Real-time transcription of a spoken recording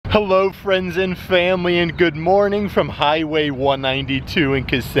Hello friends and family, and good morning from Highway 192 in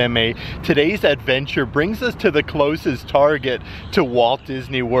Kissimmee. Today's adventure brings us to the closest Target to Walt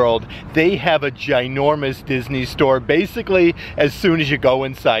Disney World. They have a ginormous Disney store basically as soon as you go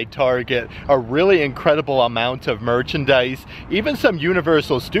inside Target. A really incredible amount of merchandise, even some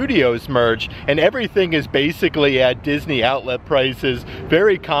Universal Studios merch, and everything is basically at Disney outlet prices,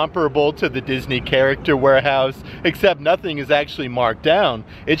 very comparable to the Disney Character Warehouse, except nothing is actually marked down.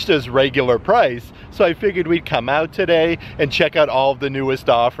 It's just regular price. So I figured we'd come out today and check out all of the newest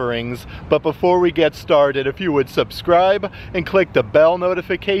offerings. But before we get started, if you would subscribe and click the bell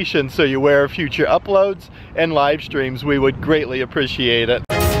notification so you're aware of future uploads and live streams, we would greatly appreciate it.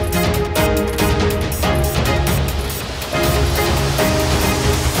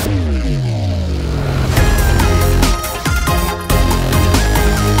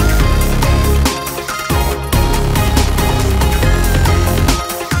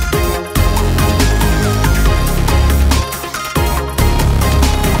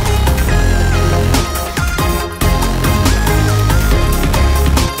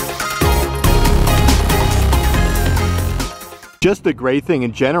 Just the great thing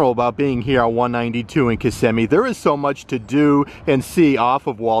in general about being here on 192 in Kissimmee, there is so much to do and see off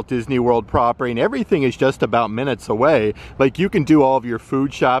of Walt Disney World property, and everything is just about minutes away. Like, you can do all of your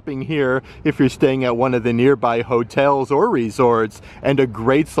food shopping here if you're staying at one of the nearby hotels or resorts, and a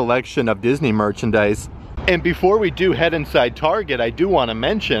great selection of Disney merchandise. And before we do head inside Target, I do want to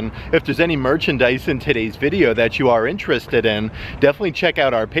mention, if there's any merchandise in today's video that you are interested in, definitely check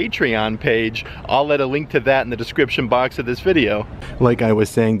out our Patreon page. I'll let a link to that in the description box of this video. Like I was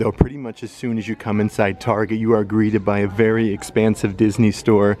saying though, pretty much as soon as you come inside Target, you are greeted by a very expansive Disney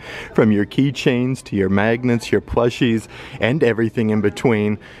store. From your keychains to your magnets, your plushies, and everything in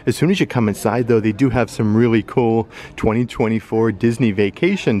between. As soon as you come inside though, they do have some really cool 2024 Disney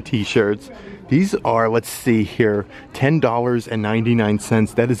Vacation t-shirts. These are, let's see here,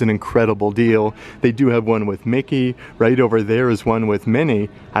 $10.99. That is an incredible deal. They do have one with Mickey. Right over there is one with Minnie.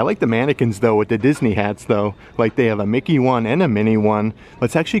 I like the mannequins though with the Disney hats though. Like, they have a Mickey one and a Minnie one.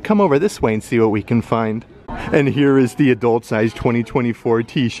 Let's actually come over this way and see what we can find. And here is the adult size 2024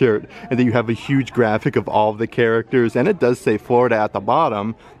 t-shirt, and then you have a huge graphic of all of the characters, and it does say Florida at the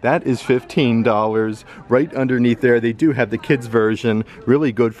bottom. That is $15. Right underneath there they do have the kids version,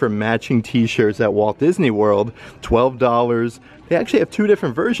 really good for matching t-shirts at Walt Disney World, $12. They actually have two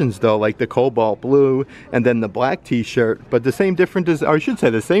different versions though, like the cobalt blue and then the black t-shirt, but the same or I should say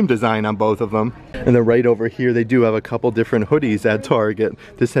the same design on both of them. And then right over here they do have a couple different hoodies at Target.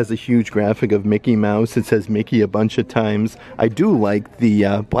 This has a huge graphic of Mickey Mouse. It says Mickey a bunch of times. I do like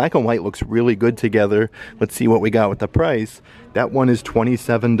the black and white, looks really good together. Let's see what we got with the price. That one is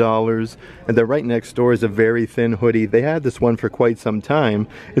 $27, and then right next door is a very thin hoodie. They had this one for quite some time.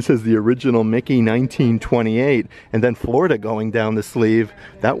 It says the original Mickey 1928, and then Florida going down the sleeve.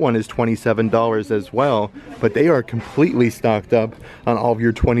 That one is $27 as well, but they are completely stocked up on all of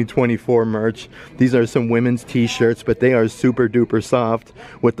your 2024 merch. These are some women's t-shirts, but they are super duper soft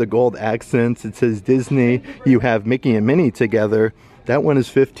with the gold accents. It says Disney. You have Mickey and Minnie together. That one is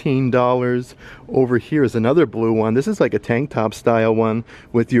 $15. Over here is another blue one. This is like a tank top style one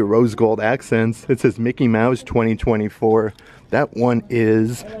with your rose gold accents. It says Mickey Mouse 2024. That one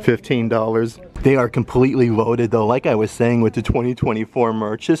is $15. They are completely loaded though, like I was saying, with the 2024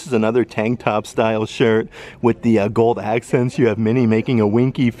 merch. This is another tank top style shirt with the gold accents. You have Minnie making a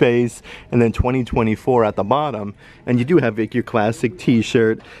winky face, and then 2024 at the bottom. And you do have like your classic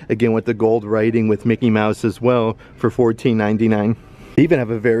t-shirt, again with the gold writing with Mickey Mouse as well, for $14.99. They even have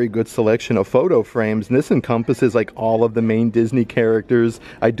a very good selection of photo frames, and this encompasses like all of the main Disney characters.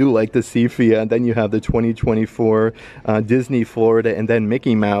 I do like the sepia, and then you have the 2024 Disney Florida, and then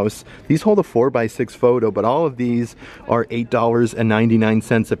Mickey Mouse. These hold a 4x6 photo, but all of these are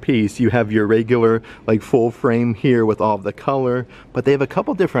 $8.99 a piece. You have your regular like full frame here with all of the color, but they have a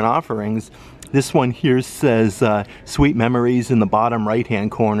couple different offerings. This one here says Sweet Memories in the bottom right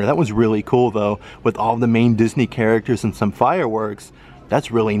hand corner. That was really cool though, with all the main Disney characters and some fireworks. That's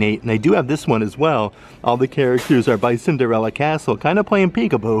really neat. And they do have this one as well. All the characters are by Cinderella Castle, kind of playing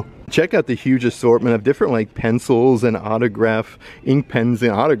peekaboo. Check out the huge assortment of different like pencils and autograph, ink pens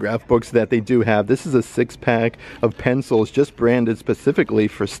and autograph books that they do have. This is a 6-pack of pencils just branded specifically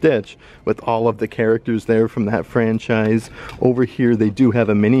for Stitch with all of the characters there from that franchise. Over here they do have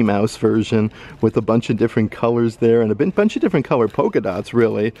a Minnie Mouse version with a bunch of different colors there and a bunch of different color polka dots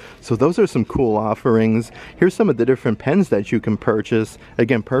really. So those are some cool offerings. Here's some of the different pens that you can purchase.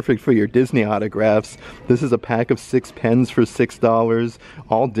 Again, perfect for your Disney autographs. This is a pack of 6 pens for $6,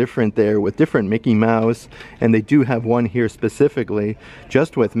 all different different there with different Mickey Mouse, and they do have one here specifically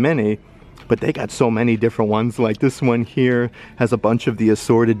just with Minnie. But they got so many different ones. Like this one here has a bunch of the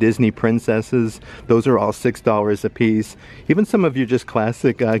assorted Disney princesses. Those are all $6 a piece. Even some of your just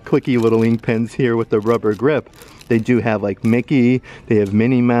classic clicky little ink pens here with the rubber grip. They do have like Mickey, they have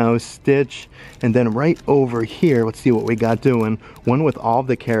Minnie Mouse, Stitch, and then right over here, let's see what we got doing. One with all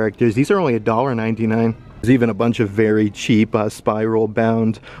the characters. These are only $1.99. There's even a bunch of very cheap spiral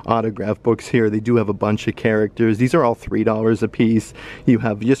bound autograph books here. They do have a bunch of characters. These are all $3 a piece. You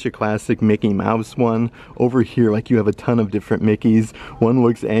have just your classic Mickey Mouse one. Over here, like, you have a ton of different Mickeys. One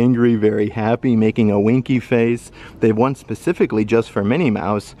looks angry, very happy, making a winky face. They have one specifically just for Minnie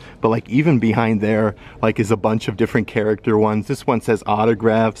Mouse, but like even behind there, like, is a bunch of different character ones. This one says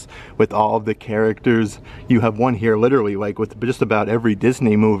autographs with all of the characters. You have one here literally like with just about every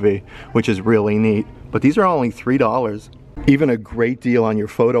Disney movie, which is really neat. But these are only $3. Even a great deal on your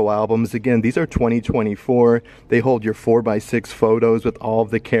photo albums. Again, these are 2024. They hold your 4x6 photos with all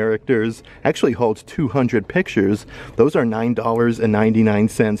of the characters. Actually holds 200 pictures. Those are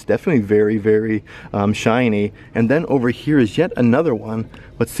 $9.99. Definitely very, very shiny. And then over here is yet another one.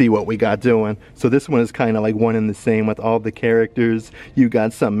 Let's see what we got doing. So this one is kind of like one and the same with all the characters. You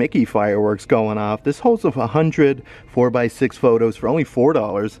got some Mickey fireworks going off. This holds of 100 4x6 photos for only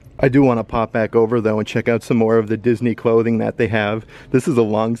 $4. I do want to pop back over though and check out some more of the Disney clothing that they have. This is a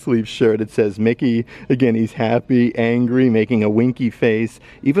long sleeve shirt. It says Mickey. Again, he's happy, angry, making a winky face.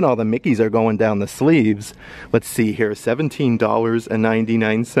 Even all the Mickeys are going down the sleeves. Let's see here,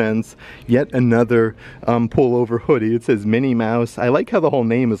 $17.99. Yet another pullover hoodie. It says Minnie Mouse. I like how the whole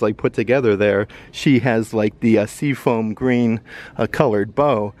name is like put together there. She has like the seafoam green colored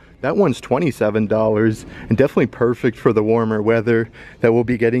bow. That one's $27 and definitely perfect for the warmer weather that we'll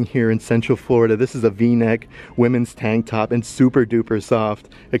be getting here in Central Florida. This is a V-neck women's tank top and super duper soft.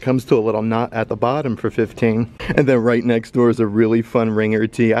 It comes to a little knot at the bottom for $15. And then right next door is a really fun ringer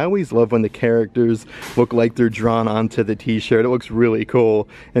tee. I always love when the characters look like they're drawn onto the t-shirt. It looks really cool.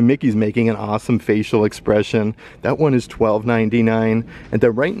 And Mickey's making an awesome facial expression. That one is $12.99. And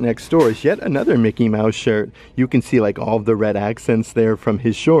then right next door is yet another Mickey Mouse shirt. You can see like all of the red accents there from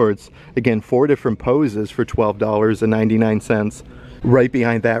his shorts. Again, 4 different poses for $12.99. Right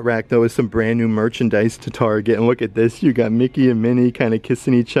behind that rack though is some brand new merchandise to Target, and look at this. You got Mickey and Minnie kind of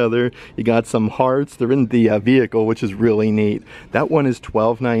kissing each other. You got some hearts. They're in the vehicle, which is really neat. That one is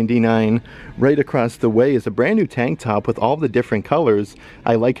 $12.99. Right across the way is a brand new tank top with all the different colors.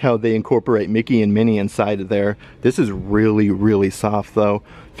 I like how they incorporate Mickey and Minnie inside of there. This is really, really soft though.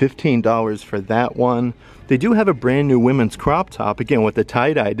 $15 for that one. They do have a brand new women's crop top, again with the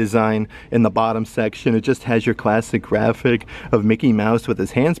tie-dye design in the bottom section. It just has your classic graphic of Mickey Mouse with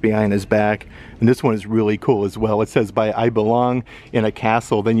his hands behind his back. And this one is really cool as well. It says by I belong in a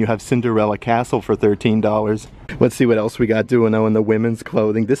castle. Then you have Cinderella Castle for $13. Let's see what else we got doing now in the women's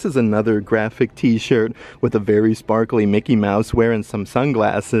clothing. This is another graphic t-shirt with a very sparkly Mickey Mouse wearing some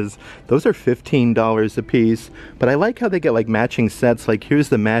sunglasses. Those are $15 a piece. But I like how they get like matching sets. Like here's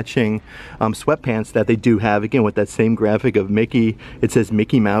the matching sweatpants that they do have, again with that same graphic of Mickey. It says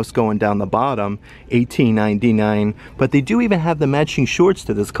Mickey Mouse going down the bottom, $18.99. But they do even have the matching shorts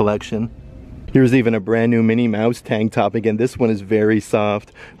to this collection. Here's even a brand new Minnie Mouse tank top. Again, this one is very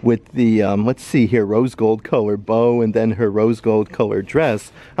soft with the, let's see here, rose gold colored bow and then her rose gold colored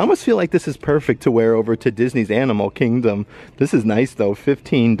dress. I almost feel like this is perfect to wear over to Disney's Animal Kingdom. This is nice though,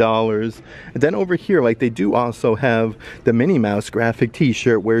 $15. And then over here, like they do also have the Minnie Mouse graphic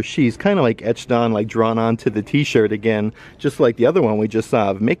t-shirt where she's kind of like etched on, like drawn onto the t-shirt again, just like the other one we just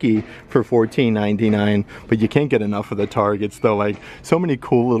saw of Mickey for $14.99. But you can't get enough of the Targets though, like so many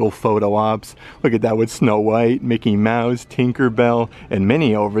cool little photo ops. Look at that with Snow White, Mickey Mouse, Tinkerbell, and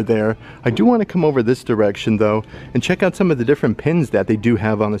Minnie over there. I do want to come over this direction though and check out some of the different pins that they do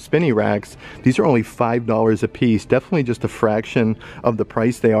have on the spinny racks. These are only $5 a piece, definitely just a fraction of the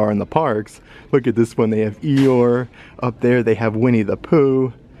price they are in the parks. Look at this one, they have Eeyore. Up there they have Winnie the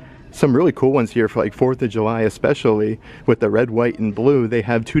Pooh. Some really cool ones here for like 4th of July especially with the red, white, and blue. They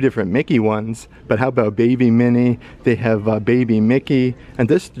have 2 different Mickey ones, but how about Baby Minnie? They have Baby Mickey, and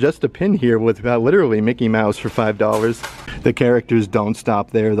this just a pin here with literally Mickey Mouse for $5. The characters don't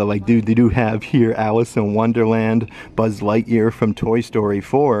stop there. They're like, dude, they do have here Alice in Wonderland, Buzz Lightyear from Toy Story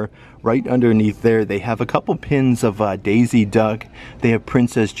 4. Right underneath there, they have a couple pins of Daisy Duck. They have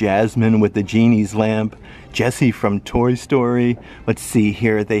Princess Jasmine with the genie's lamp. Jessie from Toy Story. Let's see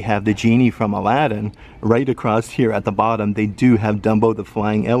here, they have the genie from Aladdin. Right across here at the bottom, they do have Dumbo the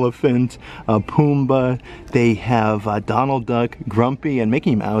Flying Elephant, Pumbaa. They have Donald Duck, Grumpy, and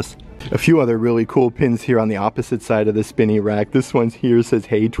Mickey Mouse. A few other really cool pins here on the opposite side of the spinny rack. This one here says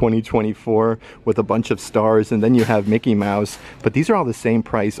Hey 2024 with a bunch of stars, and then you have Mickey Mouse, but these are all the same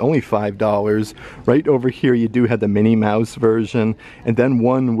price, only $5. Right over here you do have the Minnie Mouse version, and then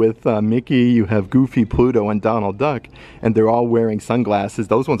one with Mickey, you have Goofy, Pluto, and Donald Duck, and they're all wearing sunglasses.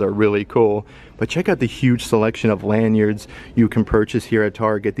 Those ones are really cool. But check out the huge selection of lanyards you can purchase here at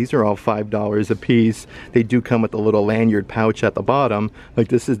Target. These are all $5 a piece. They do come with a little lanyard pouch at the bottom. Like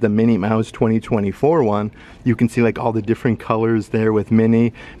this is the Minnie Mouse 2024 one. You can see like all the different colors there with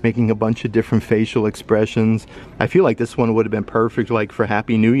Minnie, making a bunch of different facial expressions. I feel like this one would have been perfect like for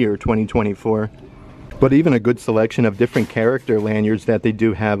Happy New Year 2024. But even a good selection of different character lanyards that they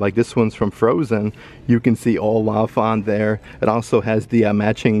do have, like this one's from Frozen. You can see Olaf on there. It also has the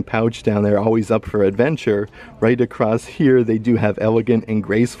matching pouch down there, always up for adventure. Right across here, they do have Elegant and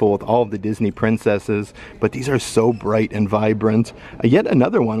Graceful with all of the Disney princesses, but these are so bright and vibrant. Yet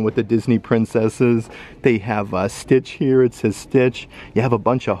another one with the Disney princesses. They have Stitch here, it says Stitch. You have a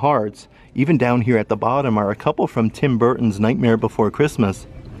bunch of hearts. Even down here at the bottom are a couple from Tim Burton's Nightmare Before Christmas.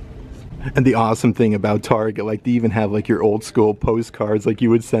 And the awesome thing about Target, like they even have like your old school postcards like you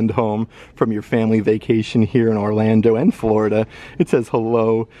would send home from your family vacation here in Orlando and Florida. It says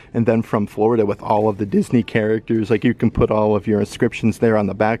hello, and then from Florida with all of the Disney characters, like you can put all of your inscriptions there on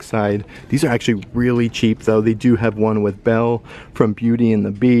the back side. These are actually really cheap though. They do have one with Belle from Beauty and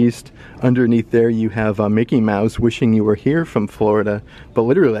the Beast. Underneath there you have Mickey Mouse wishing you were here from Florida, but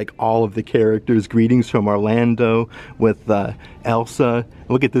literally like all of the characters, greetings from Orlando with Elsa.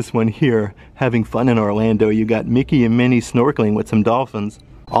 Look at this one here, having fun in Orlando. You got Mickey and Minnie snorkeling with some dolphins.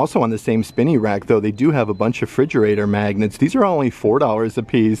 Also on the same spinny rack though, they do have a bunch of refrigerator magnets. These are only $4 a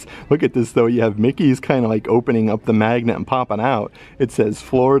piece. Look at this though, you have Mickey's kind of like opening up the magnet and popping out. It says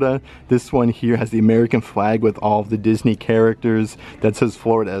Florida. This one here has the American flag with all of the Disney characters. That says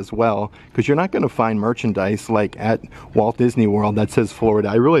Florida as well, because you're not going to find merchandise like at Walt Disney World that says Florida.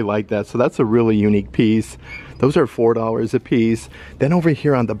 I really like that, so that's a really unique piece. Those are $4 a piece. Then over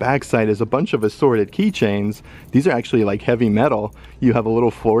here on the back side is a bunch of assorted keychains. These are actually like heavy metal. You have a little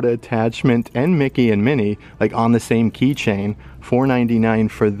Florida attachment and Mickey and Minnie like on the same keychain.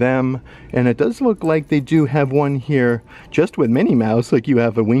 $4.99 for them. And it does look like they do have one here just with Minnie Mouse. Like you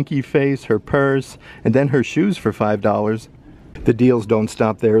have a winky face, her purse, and then her shoes for $5. The deals don't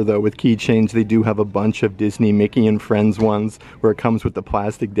stop there though. With keychains, they do have a bunch of Disney Mickey and Friends ones where it comes with the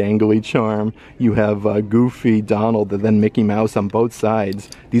plastic dangly charm. You have Goofy, Donald, and then Mickey Mouse on both sides.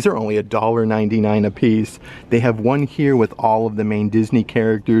 These are only $1.99 a piece. They have one here with all of the main Disney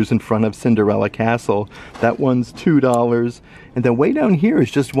characters in front of Cinderella Castle. That one's $2. And then way down here is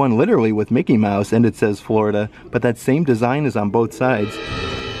just one literally with Mickey Mouse, and it says Florida, but that same design is on both sides.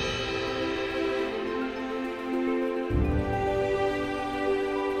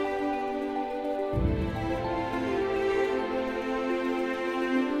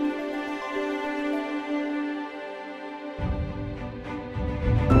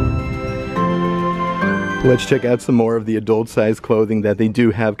 Let's check out some more of the adult size clothing that they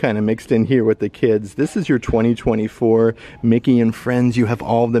do have kind of mixed in here with the kids. This is your 2024 Mickey and Friends. You have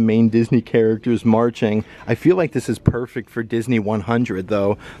all the main Disney characters marching. I feel like this is perfect for Disney 100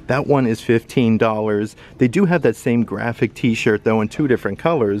 though. That one is $15. They do have that same graphic t-shirt though in two different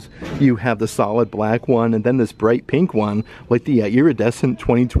colors. You have the solid black one and then this bright pink one like the iridescent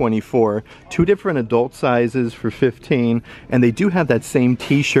 2024. Two different adult sizes for $15, and they do have that same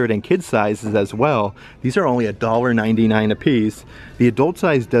t-shirt and kid sizes as well. These are only $1.99 a piece. The adult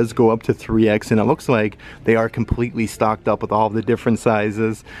size does go up to 3X, and it looks like they are completely stocked up with all the different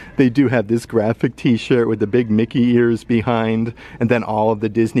sizes. They do have this graphic t-shirt with the big Mickey ears behind, and then all of the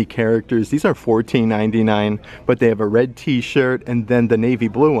Disney characters. These are $14.99, but they have a red t-shirt and then the navy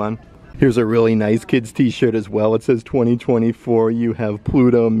blue one. Here's a really nice kids t-shirt as well. It says 2024. You have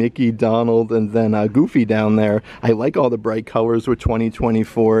Pluto, Mickey, Donald, and then Goofy down there. I like all the bright colors with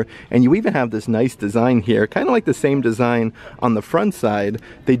 2024. And you even have this nice design here, kind of like the same design on the front side.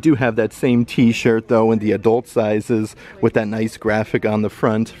 They do have that same t-shirt though in the adult sizes with that nice graphic on the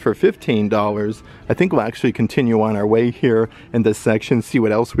front for $15. I think we'll actually continue on our way here in this section, see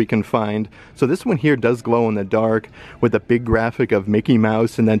what else we can find. So this one here does glow in the dark with a big graphic of Mickey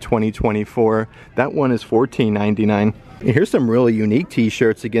Mouse and then 2024 $1.24. That one is $14.99. Here's some really unique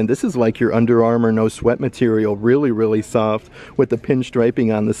t-shirts. Again, this is like your Under Armour no sweat material, really soft with the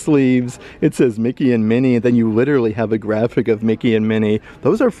pinstriping on the sleeves. It says Mickey and Minnie, and then you literally have a graphic of Mickey and Minnie.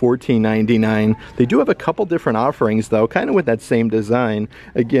 Those are $14.99. They do have a couple different offerings though, kind of with that same design.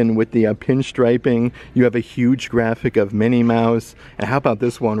 Again, with the pinstriping, you have a huge graphic of Minnie Mouse. And how about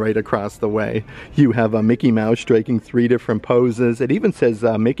this one right across the way? You have a Mickey Mouse striking 3 different poses. It even says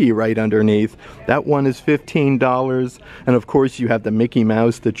Mickey right underneath. That one is $15. And of course you have the Mickey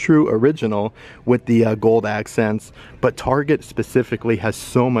Mouse, the true original with the gold accents. But Target specifically has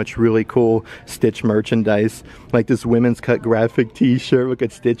so much really cool Stitch merchandise. Like this women's cut graphic t-shirt. Look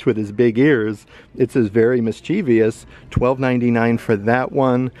at Stitch with his big ears. It says very mischievous. $12.99 for that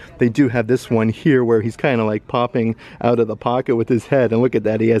one. They do have this one here where he's kind of like popping out of the pocket with his head. And look at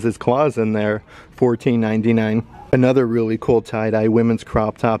that, he has his claws in there. $14.99. Another really cool tie-dye women's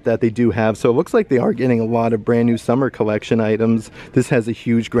crop top that they do have. So it looks like they are getting a lot of brand new summer collection items. This has a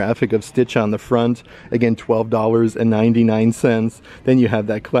huge graphic of Stitch on the front. Again, $12.99. Then you have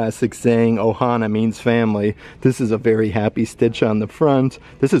that classic saying, Ohana means family. This is a very happy Stitch on the front.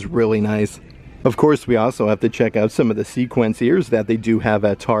 This is really nice. Of course, we also have to check out some of the sequence ears that they do have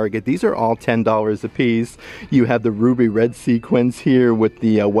at Target. These are all $10 a piece. You have the ruby red sequence here with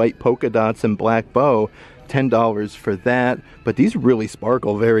the white polka dots and black bow. $10 for that, but these really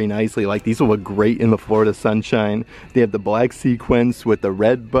sparkle very nicely. Like these will look great in the Florida sunshine. They have the black sequence with the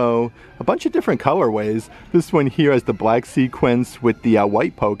red bow, a bunch of different colorways. This one here has the black sequence with the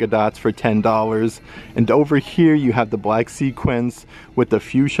white polka dots for $10, and over here you have the black sequence with the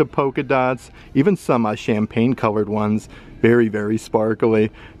fuchsia polka dots, even some champagne colored ones. Very sparkly.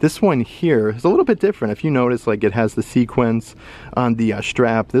 This one here is a little bit different. If you notice, like it has the sequence on the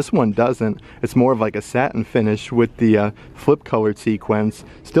strap. This one doesn't. It's more of like a satin finish with the flip colored sequence.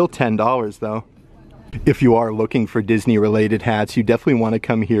 Still $10 though. If you are looking for Disney related hats, you definitely want to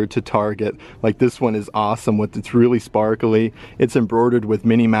come here to Target. Like this one is awesome with, it's really sparkly. It's embroidered with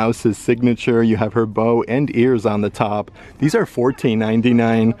Minnie Mouse's signature. You have her bow and ears on the top. These are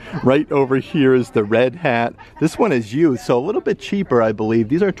 $14.99. Right over here is the red hat. This one is youth, so a little bit cheaper I believe.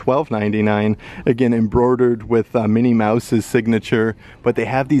 These are $12.99. Again, embroidered with Minnie Mouse's signature, but they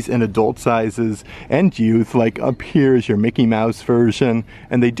have these in adult sizes and youth. Like up here is your Mickey Mouse version,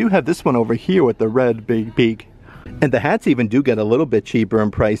 and they do have this one over here with the red big beak. And the hats even do get a little bit cheaper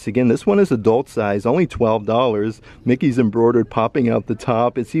in price. Again, this one is adult size, only $12. Mickey's embroidered popping out the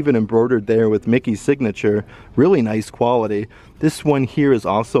top. It's even embroidered there with Mickey's signature. Really nice quality. This one here is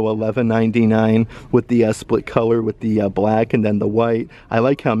also $11.99 with the split color with the black and then the white. I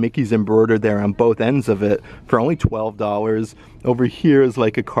like how Mickey's embroidered there on both ends of it for only $12. Over here is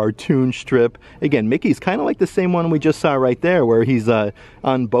like a cartoon strip. Again, Mickey's kind of like the same one we just saw right there where he's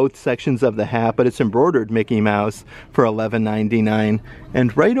on both sections of the hat, but it's embroidered Mickey Mouse for $11.99.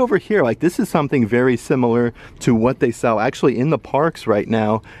 And right over here, like this is something very similar to what they sell actually in the parks right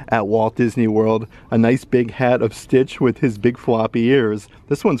now at Walt Disney World. A nice big hat of Stitch with his big floppy ears.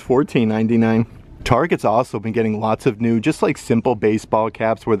 This one's $14.99. Target's also been getting lots of new, just like simple baseball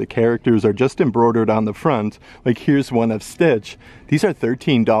caps where the characters are just embroidered on the front. Like here's one of Stitch. These are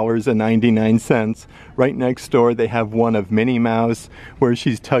 $13.99. Right next door they have one of Minnie Mouse where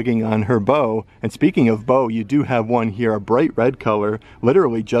she's tugging on her bow. And speaking of bow, you do have one here, a bright red color,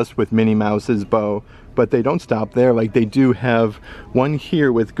 literally just with Minnie Mouse's bow. But they don't stop there. Like they do have one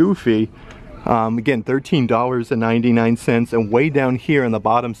here with Goofy. Again, $13.99, and way down here in the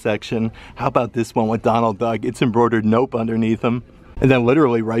bottom section, how about this one with Donald Duck? It's embroidered Nope underneath him. And then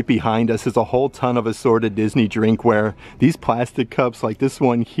literally right behind us is a whole ton of assorted Disney drinkware. These plastic cups, like this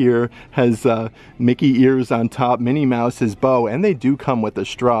one here, has Mickey ears on top, Minnie Mouse's bow, and they do come with a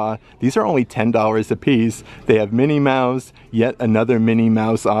straw. These are only $10 a piece. They have Minnie Mouse, yet another Minnie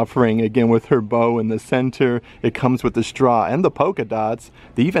Mouse offering, again with her bow in the center. It comes with the straw and the polka dots.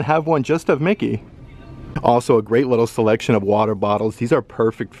 They even have one just of Mickey. Also a great little selection of water bottles. These are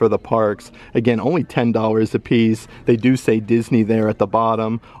perfect for the parks. Again, only $10 a piece. They do say Disney there at the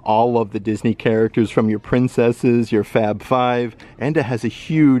bottom. All of the Disney characters from your princesses, your Fab Five, and it has a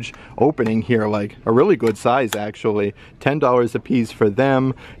huge opening here, like a really good size actually. $10 a piece for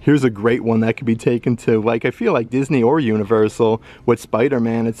them. Here's a great one that could be taken to, like, I feel like Disney or Universal. With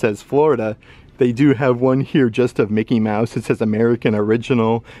Spider-Man, it says Florida. They do have one here just of Mickey Mouse. It says American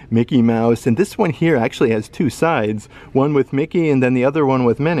Original Mickey Mouse. And this one here actually has two sides. One with Mickey and then the other one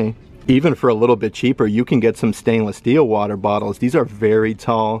with Minnie. Even for a little bit cheaper, you can get some stainless steel water bottles. These are very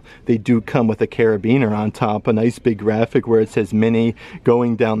tall. They do come with a carabiner on top, a nice big graphic where it says Mini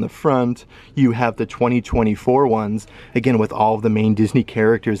going down the front. You have the 2024 ones, again with all of the main Disney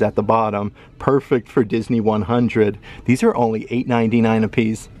characters at the bottom. Perfect for Disney 100. These are only $8.99 a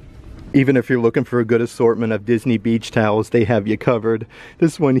piece. Even if you're looking for a good assortment of Disney beach towels, they have you covered.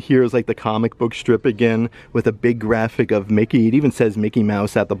 This one here is like the comic book strip again, with a big graphic of Mickey. It even says Mickey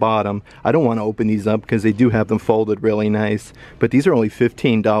Mouse at the bottom. I don't want to open these up because they do have them folded really nice. But these are only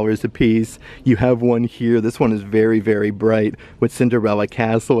 $15 a piece. You have one here. This one is very, very bright with Cinderella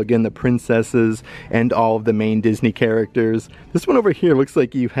Castle. Again, the princesses and all of the main Disney characters. This one over here looks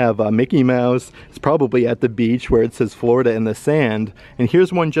like you have Mickey Mouse. It's probably at the beach where it says Florida in the sand. And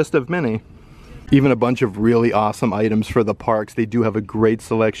here's one just of Minnie. Even a bunch of really awesome items for the parks. They do have a great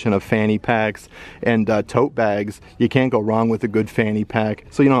selection of fanny packs and tote bags. You can't go wrong with a good fanny pack,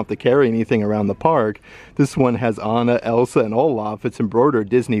 so you don't have to carry anything around the park. This one has Anna, Elsa, and Olaf. It's embroidered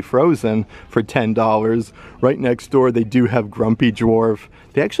Disney Frozen for $10. Right next door, they do have Grumpy Dwarf.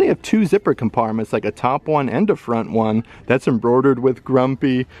 They actually have two zipper compartments, like a top one and a front one. That's embroidered with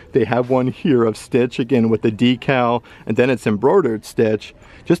Grumpy. They have one here of Stitch, again with the decal, and then it's embroidered Stitch.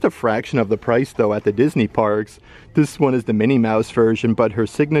 Just a fraction of the price though at the Disney parks. This one is the Minnie Mouse version, but her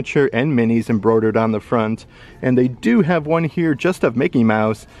signature and Minnie's embroidered on the front. And they do have one here just of Mickey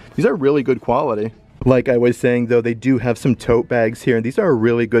Mouse. These are really good quality. Like I was saying though, they do have some tote bags here, and these are a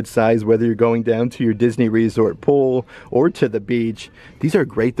really good size whether you're going down to your Disney Resort pool or to the beach. These are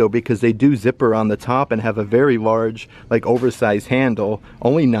great though because they do zipper on the top and have a very large, like oversized handle.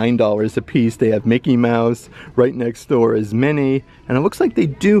 Only $9 a piece. They have Mickey Mouse. Right next door is Minnie, and it looks like they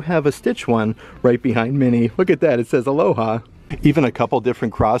do have a Stitch one right behind Minnie. Look at that, it says Aloha. Even a couple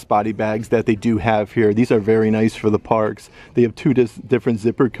different crossbody bags that they do have here. These are very nice for the parks. They have two different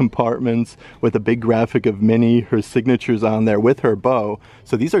zipper compartments with a big graphic of Minnie, her signatures on there with her bow.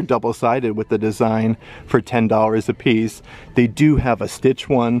 So these are double-sided with the design for $10 a piece. They do have a Stitch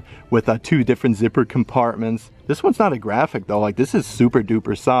one with two different zipper compartments. This one's not a graphic though, like this is super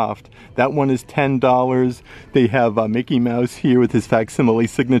duper soft. That one is $10. They have Mickey Mouse here with his facsimile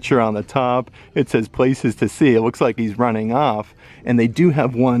signature on the top. It says Places to See. It looks like he's running off. And they do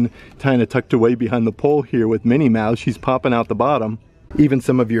have one kind of tucked away behind the pole here with Minnie Mouse. She's popping out the bottom. Even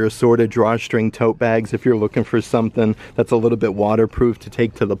some of your assorted drawstring tote bags if you're looking for something that's a little bit waterproof to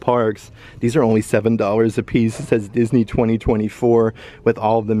take to the parks. These are only $7 a piece. It says Disney 2024 with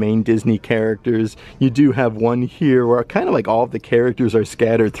all of the main Disney characters. You do have one here where kind of like all of the characters are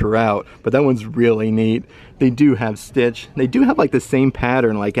scattered throughout, but that one's really neat. They do have Stitch. They do have like the same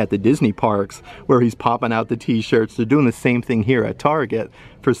pattern like at the Disney parks where he's popping out the t-shirts. They're doing the same thing here at Target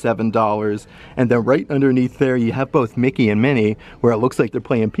for $7. And then right underneath there you have both Mickey and Minnie where it looks like they're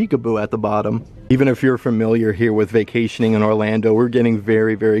playing peekaboo at the bottom. Even if you're familiar here with vacationing in Orlando, we're getting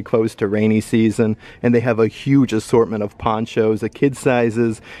very, very close to rainy season, and they have a huge assortment of ponchos, the kid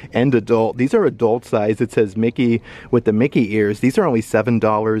sizes and adult. These are adult size. It says Mickey with the Mickey ears. These are only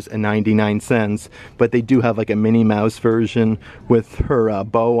 $7.99, but they do have like a Minnie Mouse version with her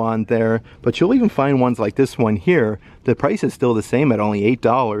bow on there. But you'll even find ones like this one here. The price is still the same at only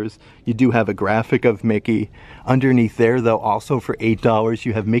 $8. You do have a graphic of Mickey. Underneath there though, also for $8,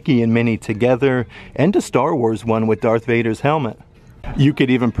 you have Mickey and Minnie together, and a Star Wars one with Darth Vader's helmet. You could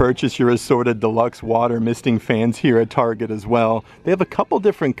even purchase your assorted deluxe water misting fans here at Target as well. They have a couple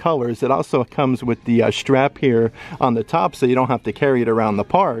different colors. It also comes with the strap here on the top so you don't have to carry it around the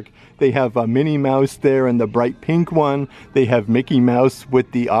park. They have a Minnie Mouse there in the bright pink one. They have Mickey Mouse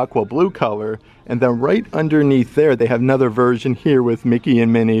with the aqua blue color. And then right underneath there, they have another version here with Mickey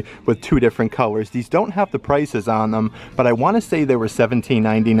and Minnie with two different colors. These don't have the prices on them, but I want to say they were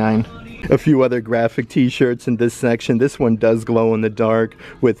 $17.99. A few other graphic t-shirts in this section. This one does glow in the dark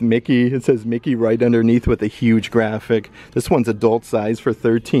with Mickey. It says Mickey right underneath with a huge graphic. This one's adult size for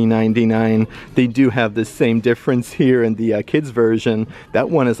 $13.99. They do have the same difference here in the kids version. That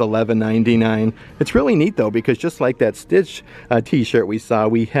one is $11.99. It's really neat though because just like that Stitch t-shirt we saw,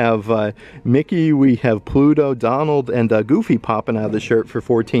 we have Mickey, we have Pluto, Donald, and Goofy popping out of the shirt for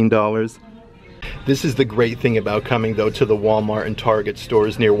 $14. This is the great thing about coming though to the Walmart and Target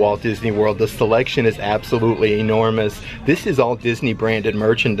stores near Walt Disney World. The selection is absolutely enormous. This is all Disney branded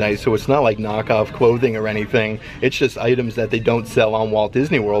merchandise, so it's not like knockoff clothing or anything. It's just items that they don't sell on Walt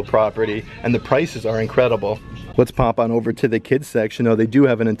Disney World property, and the prices are incredible. Let's pop on over to the kids section. Oh, they do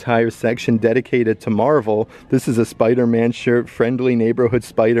have an entire section dedicated to Marvel. This is a Spider-Man shirt, Friendly Neighborhood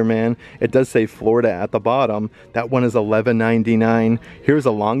Spider-Man. It does say Florida at the bottom. That one is $11.99. Here's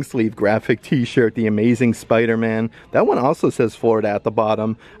a long sleeve graphic t-shirt, The Amazing Spider-Man. That one also says Florida at the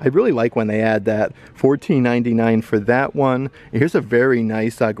bottom. I really like when they add that. $14.99 for that one. Here's a very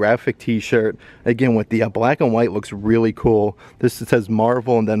nice graphic t-shirt. Again, with the black and white, looks really cool. This says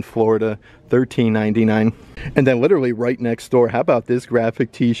Marvel and then Florida. $13.99. And then literally right next door, how about this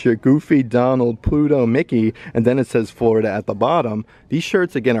graphic t-shirt? Goofy, Donald, Pluto, Mickey, and then it says Florida at the bottom. These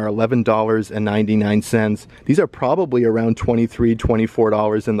shirts again are $11.99. These are probably around $23,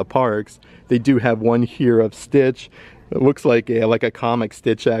 $24 in the parks. They do have one here of Stitch. It looks like a comic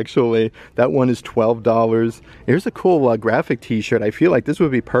Stitch, actually. That one is $12. Here's a cool graphic t-shirt. I feel like this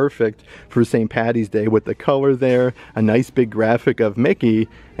would be perfect for St. Patty's Day with the color there, a nice big graphic of Mickey,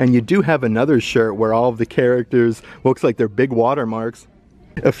 and you do have another shirt where all of the characters looks like they're big watermarks.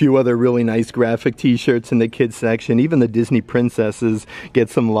 A few other really nice graphic t-shirts in the kids section. Even the Disney princesses get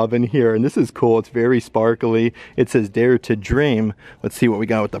some love in here, and this is cool. It's very sparkly. It says Dare to Dream. Let's see what we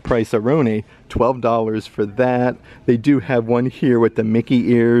got with the price of Rooney. $12 for that. They do have one here with the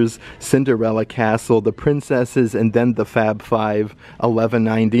Mickey ears, Cinderella Castle, the princesses, and then the Fab Five.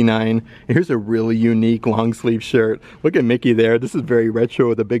 $11.99. Here's a really unique long sleeve shirt. Look at Mickey there. This is very retro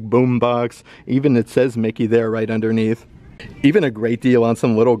with a big boom box. Even it says Mickey there right underneath. Even a great deal on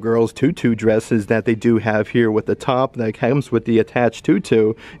some little girls' tutu dresses that they do have here with the top that comes with the attached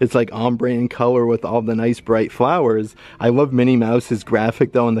tutu. It's like ombre in color with all the nice bright flowers. I love Minnie Mouse's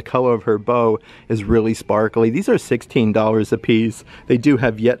graphic though, and the color of her bow is really sparkly. These are $16 a piece. They do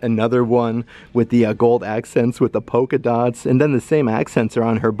have yet another one with the gold accents with the polka dots, and then the same accents are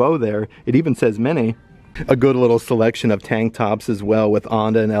on her bow there. It even says Minnie. A good little selection of tank tops as well with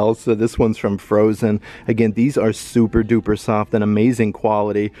Anna and Elsa. This one's from Frozen. Again, these are super duper soft and amazing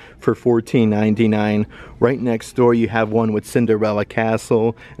quality for $14.99. Right next door you have one with Cinderella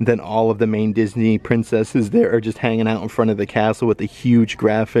Castle, and then all of the main Disney princesses there are just hanging out in front of the castle with a huge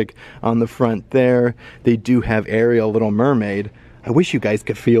graphic on the front there. They do have Ariel, Little Mermaid. I wish you guys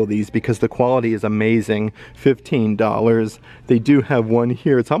could feel these because the quality is amazing. $15. They do have one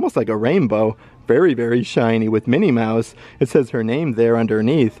here. It's almost like a rainbow. Very, very shiny with Minnie Mouse. It says her name there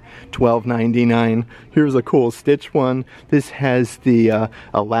underneath. $12.99. Here's a cool Stitch one. This has the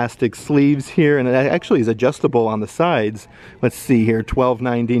elastic sleeves here, and it actually is adjustable on the sides. Let's see here,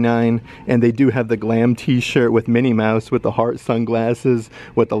 $12.99. And they do have the glam t-shirt with Minnie Mouse with the heart sunglasses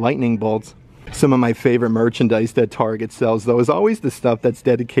with the lightning bolts. Some of my favorite merchandise that Target sells though is always the stuff that's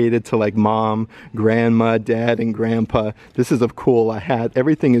dedicated to like mom, grandma, dad, and grandpa. This is a cool hat.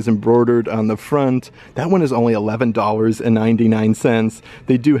 Everything is embroidered on the front. That one is only $11.99.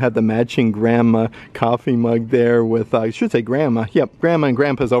 They do have the matching grandma coffee mug there with, I should say grandma. Yep, grandma and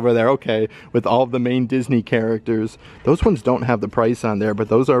grandpa's over there, okay, with all of the main Disney characters. Those ones don't have the price on there, but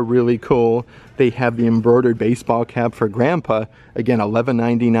those are really cool. They have the embroidered baseball cap for grandpa. Again,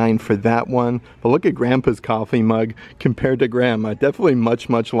 $11.99 for that one. But look at grandpa's coffee mug compared to grandma. Definitely much,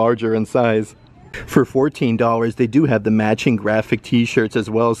 much larger in size. For $14, they do have the matching graphic t-shirts as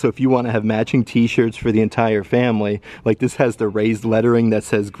well. So if you want to have matching t-shirts for the entire family, like this has the raised lettering that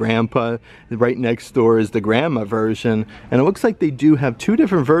says grandpa. Right next door is the grandma version. And it looks like they do have two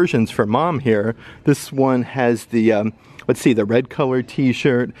different versions for mom here. This one has the let's see, the red colored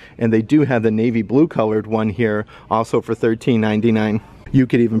t-shirt, and they do have the navy blue colored one here, also for $13.99. You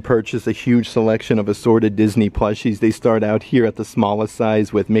could even purchase a huge selection of assorted Disney plushies. They start out here at the smallest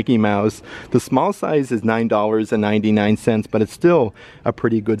size with Mickey Mouse. The small size is $9.99, but it's still a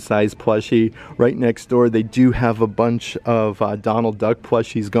pretty good size plushie. Right next door, they do have a bunch of Donald Duck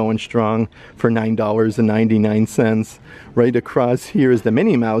plushies going strong for $9.99. Right across here is the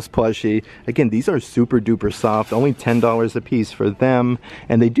Minnie Mouse plushie. Again, these are super duper soft, only $10 a piece for them.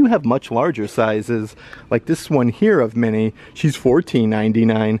 And they do have much larger sizes, like this one here of Minnie. She's $14.99.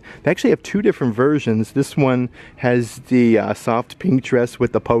 They actually have two different versions. This one has the soft pink dress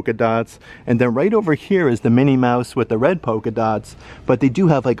with the polka dots, and then right over here is the Minnie Mouse with the red polka dots. But they do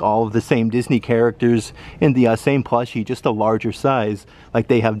have like all of the same Disney characters in the same plushie, just a larger size. Like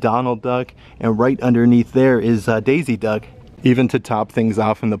they have Donald Duck, and right underneath there is Daisy Duck. Even to top things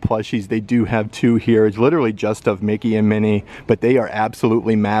off in the plushies, they do have two here. It's literally just of Mickey and Minnie, but they are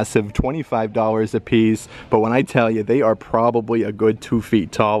absolutely massive, $25 a piece. But when I tell you, they are probably a good 2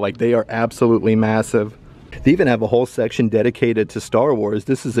 feet tall. Like, they are absolutely massive. They even have a whole section dedicated to Star Wars.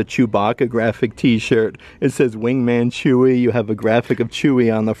 This is a Chewbacca graphic t-shirt. It says Wingman Chewie. You have a graphic of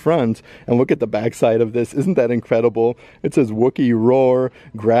Chewie on the front. And look at the back side of this. Isn't that incredible? It says Wookiee Roar,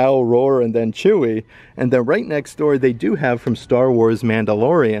 Growl Roar, and then Chewie. And then right next door, they do have from Star Wars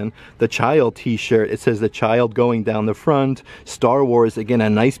Mandalorian, the child t-shirt. It says the child going down the front. Star Wars, again, a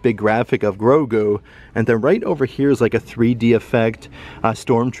nice big graphic of Grogu. And then right over here is like a 3D effect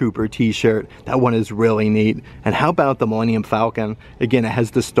Stormtrooper t-shirt. That one is really neat. And how about the Millennium Falcon? Again, it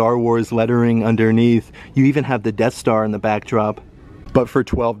has the Star Wars lettering underneath. You even have the Death Star in the backdrop. But for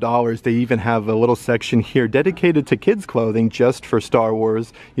 $12, they even have a little section here dedicated to kids clothing just for Star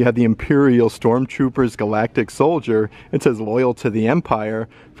Wars. You have the Imperial Stormtroopers Galactic Soldier. It says Loyal to the Empire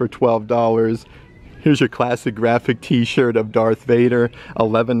for $12. Here's your classic graphic t-shirt of Darth Vader,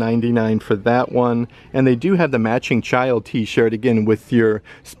 $11.99 for that one. And they do have the matching child t-shirt, again, with your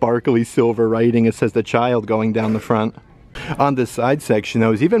sparkly silver writing. It says the child going down the front. On this side section,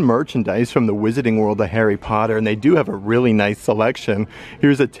 though, is even merchandise from the Wizarding World of Harry Potter, and they do have a really nice selection.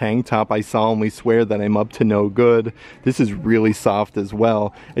 Here's a tank top. I solemnly swear that I'm up to no good. This is really soft as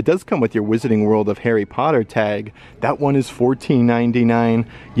well. It does come with your Wizarding World of Harry Potter tag. That one is $14.99.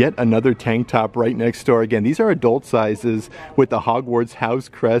 Yet another tank top right next door. Again, these are adult sizes with the Hogwarts house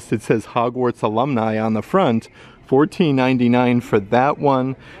crest. It says Hogwarts alumni on the front. $14.99 for that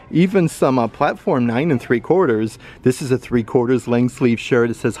one. Even some platform 9 3/4. This is a 3/4 length sleeve shirt.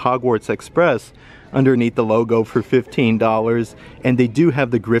 It says Hogwarts Express underneath the logo for $15. And they do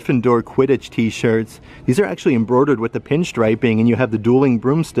have the Gryffindor Quidditch t-shirts. These are actually embroidered with the pinstriping, and you have the dueling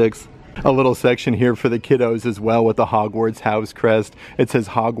broomsticks. A little section here for the kiddos as well with the Hogwarts house crest. It says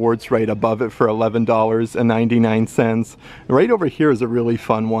Hogwarts right above it for $11.99. Right over here is a really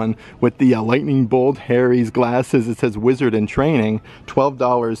fun one with the lightning bolt Harry's glasses. It says Wizard in Training,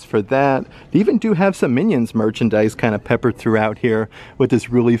 $12 for that. They even do have some Minions merchandise kind of peppered throughout here with this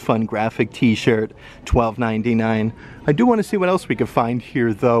really fun graphic t-shirt, $12.99. I do want to see what else we can find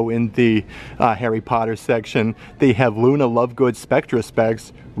here, though, in the Harry Potter section. They have Luna Lovegood Spectra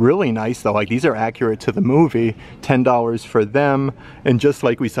Specs. Really nice, though. Like, these are accurate to the movie. $10 for them. And just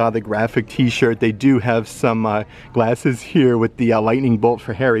like we saw the graphic t-shirt, they do have some glasses here with the lightning bolt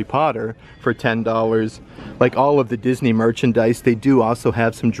for Harry Potter for $10. Like all of the Disney merchandise, they do also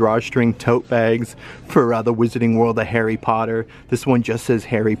have some drawstring tote bags for the Wizarding World of Harry Potter. This one just says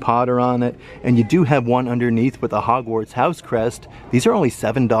Harry Potter on it. And you do have one underneath with a Hogwarts house crest. These are only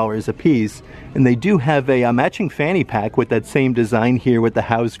 $7 a piece. And they do have a matching fanny pack with that same design here with the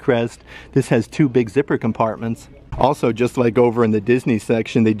house crest. This has 2 big zipper compartments. Also, just like over in the Disney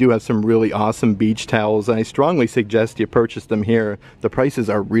section, they do have some really awesome beach towels, and I strongly suggest you purchase them here. The prices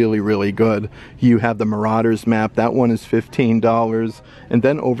are really, really good. You have the Marauders map. That one is $15. And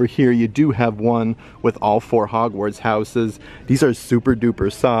then over here, you do have one with all 4 Hogwarts houses. These are super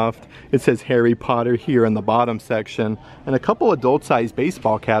duper soft. It says Harry Potter here in the bottom section. And a couple adult-sized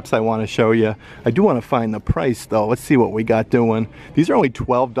baseball caps I want to show you. I do want to find the price, though. Let's see what we got doing. These are only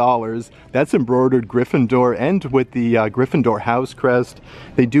 $12. That's embroidered Gryffindor and with the Gryffindor house crest.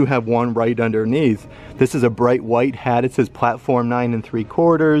 They do have one right underneath. This is a bright white hat. It says platform 9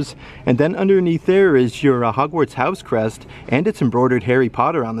 3/4. And then underneath there is your Hogwarts house crest, and it's embroidered Harry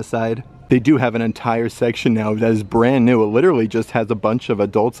Potter on the side. They do have an entire section now that is brand new. It literally just has a bunch of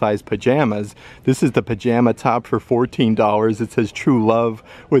adult-sized pajamas. This is the pajama top for $14. It says True Love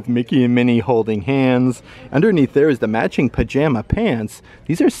with Mickey and Minnie holding hands. Underneath there is the matching pajama pants.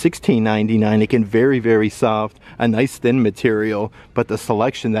 These are $16.99. Again, very, very soft. A nice thin material, but the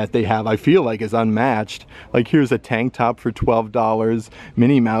selection that they have, I feel like, is unmatched. Like, here's a tank top for $12.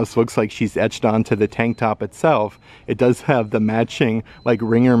 Minnie Mouse looks like she's etched onto the tank top itself. It does have the matching, like,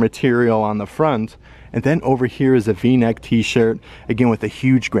 ringer material on the front. And then over here is a V-neck t-shirt, again with a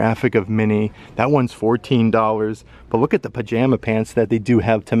huge graphic of Minnie. That one's $14. But look at the pajama pants that they do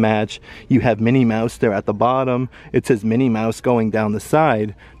have to match. You have Minnie Mouse there at the bottom. It says Minnie Mouse going down the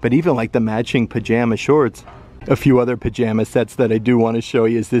side, but even like the matching pajama shorts. A few other pajama sets that I do want to show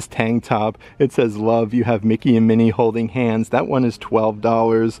you is this tank top. It says Love. You have Mickey and Minnie holding hands. That one is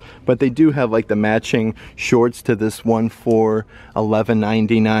 $12, but they do have like the matching shorts to this one for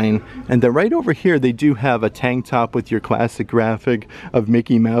 $11.99. And then right over here, they do have a tank top with your classic graphic of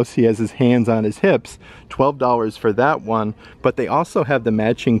Mickey Mouse. He has his hands on his hips. $12 for that one, but they also have the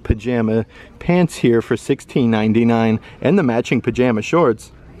matching pajama pants here for $16.99 and the matching pajama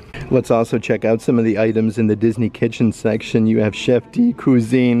shorts. Let's also check out some of the items in the Disney kitchen section. You have Chef de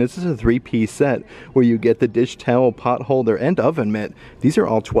Cuisine. This is a 3-piece set where you get the dish towel, pot holder, and oven mitt. These are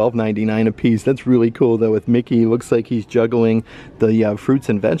all $12.99 a piece. That's really cool though with Mickey. Looks like he's juggling the fruits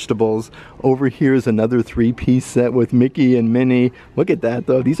and vegetables. Over here is another 3-piece set with Mickey and Minnie. Look at that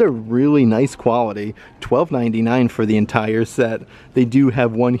though. These are really nice quality. $12.99 for the entire set. They do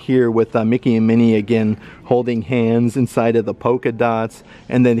have one here with Mickey and Minnie again holding hands inside of the polka dots,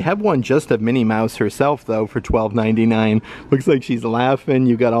 and then have one just of Minnie Mouse herself though for $12.99. Looks like she's laughing.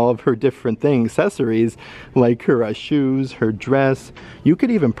 You got all of her different things, accessories like her shoes, her dress. You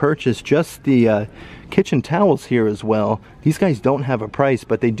could even purchase just the kitchen towels here as well. These guys don't have a price,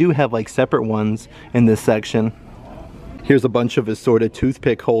 but they do have like separate ones in this section. Here's a bunch of assorted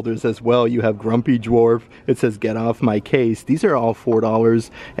toothpick holders as well. You have Grumpy Dwarf. It says get off my case. These are all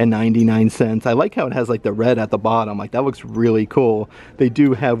 $4.99. I like how it has like the red at the bottom. Like that looks really cool. They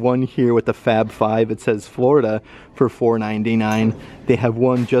do have one here with the Fab 5. It says Florida for $4.99. They have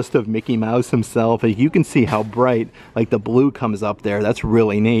one just of Mickey Mouse himself. You can see how bright like the blue comes up there. That's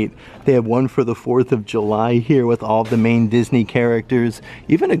really neat. They have one for the 4th of July here with all the main Disney characters.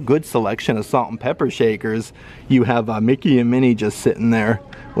 Even a good selection of salt and pepper shakers. You have Mickey and Minnie just sitting there.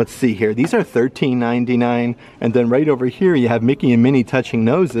 Let's see here. These are $13.99. And then right over here you have Mickey and Minnie touching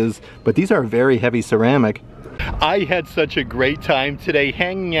noses. But these are very heavy ceramic. I had such a great time today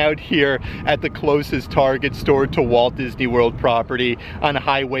hanging out here at the closest Target store to Walt Disney World property on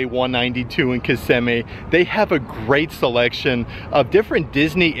Highway 192 in Kissimmee. They have a great selection of different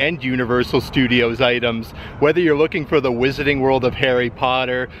Disney and Universal Studios items. Whether you're looking for the Wizarding World of Harry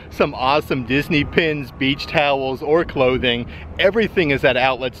Potter, some awesome Disney pins, beach towels, or clothing, everything is at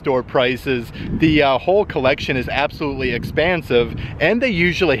outlet store prices. The whole collection is absolutely expansive, and they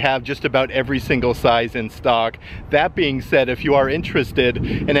usually have just about every single size in stock. That being said, if you are interested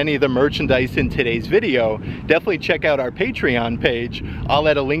in any of the merchandise in today's video, definitely check out our Patreon page. I'll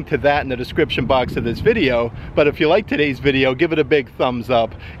add a link to that in the description box of this video. But if you like today's video, give it a big thumbs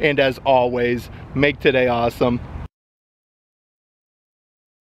up. And as always, make today awesome.